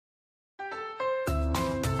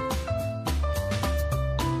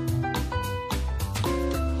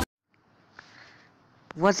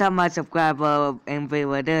What's up, my subscriber and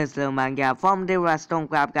viewer? This is Manga from the Redstone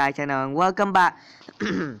Craft Guy channel, and welcome back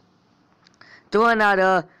to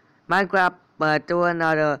another Minecraft, but to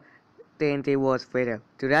another TNT Wars video.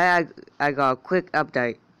 Today, I got a quick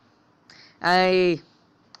update. I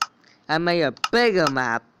made a bigger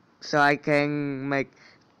map so I can make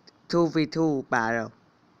 2v2 battle.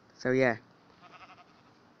 So yeah,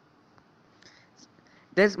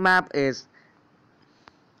 this map is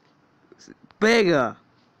bigger.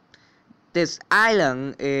 This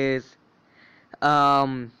island is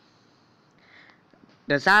the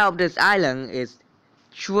size of this island is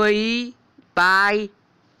 3 by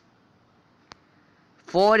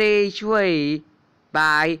 43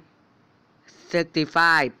 by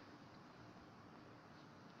 65,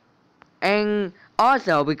 and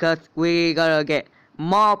also because we gotta get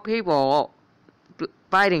more people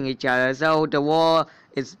fighting each other, so the wall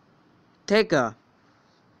is thicker.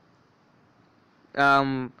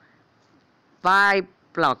 5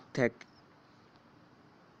 block thick.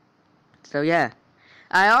 So yeah,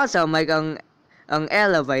 I also make an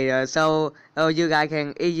elevator so you guys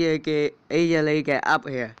can easily get up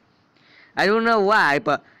here. I don't know why,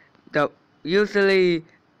 but usually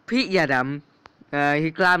Pete Adam,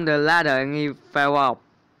 he climbed the ladder and he fell off.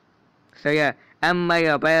 So yeah, I made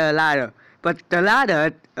a better ladder, but the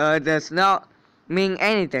ladder does not mean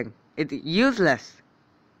anything. It's useless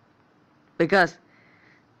because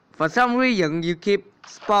for some reason you keep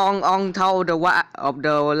spawn on top of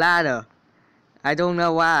the ladder. I don't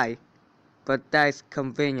know why, but that's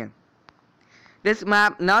convenient. This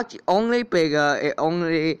map not only bigger,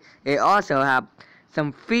 it also have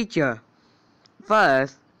some feature.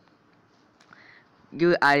 First,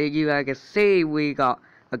 you guys can see we got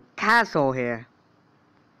a castle here.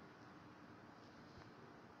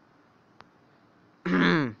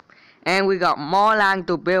 And we got more land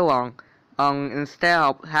to build on instead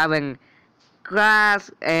of having grass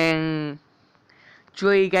and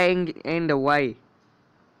tree getting in the way.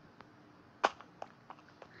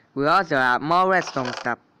 We also have more redstone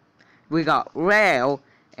stuff. We got rail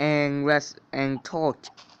and torch.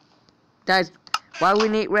 That's why we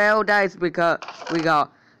need rail. That is because we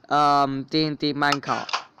got TNT minecart.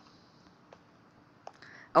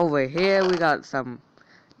 Over here we got some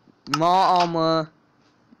more armor,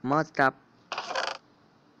 more stuff.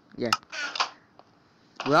 Yeah.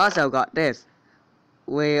 We also got this.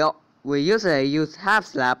 We usually use half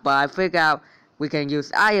slab, but I figured out we can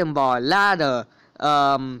use iron bar, ladder,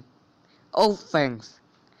 oak fence,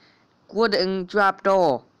 wooden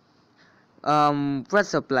trapdoor,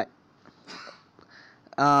 pressure plate,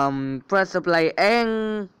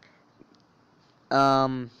 and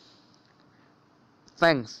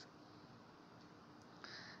fence.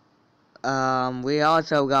 We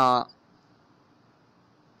also got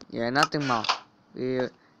nothing more. We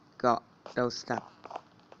got those stuff.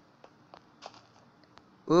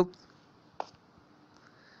 Oops.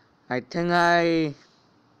 I think I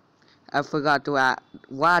forgot to add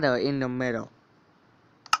water in the middle.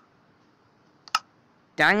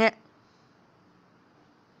 Dang it.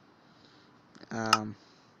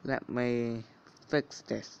 Let me fix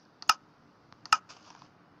this.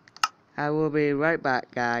 I will be right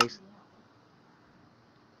back, guys.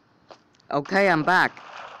 Okay, I'm back.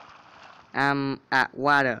 I'm at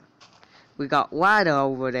water. We got water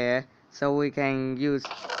over there, so we can use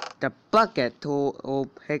the bucket to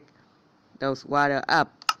pick those water up.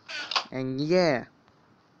 And yeah,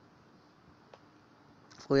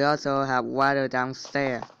 we also have water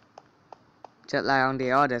downstairs, just like on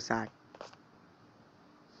the other side.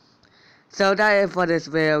 So that is for this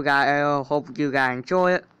video, guys. I hope you guys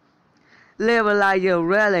enjoy it. Leave a like if you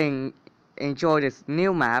really enjoy this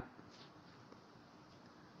new map.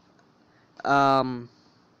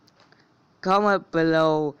 Comment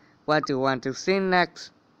below what you want to see next.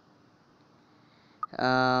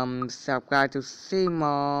 Subscribe to see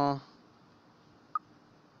more.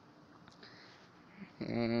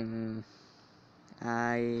 And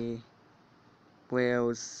I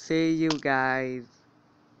will see you guys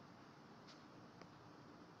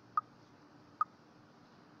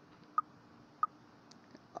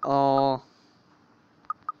all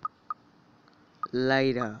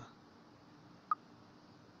later.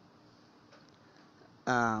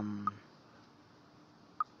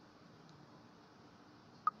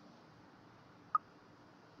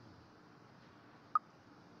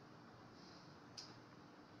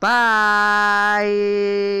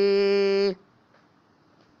 Bye.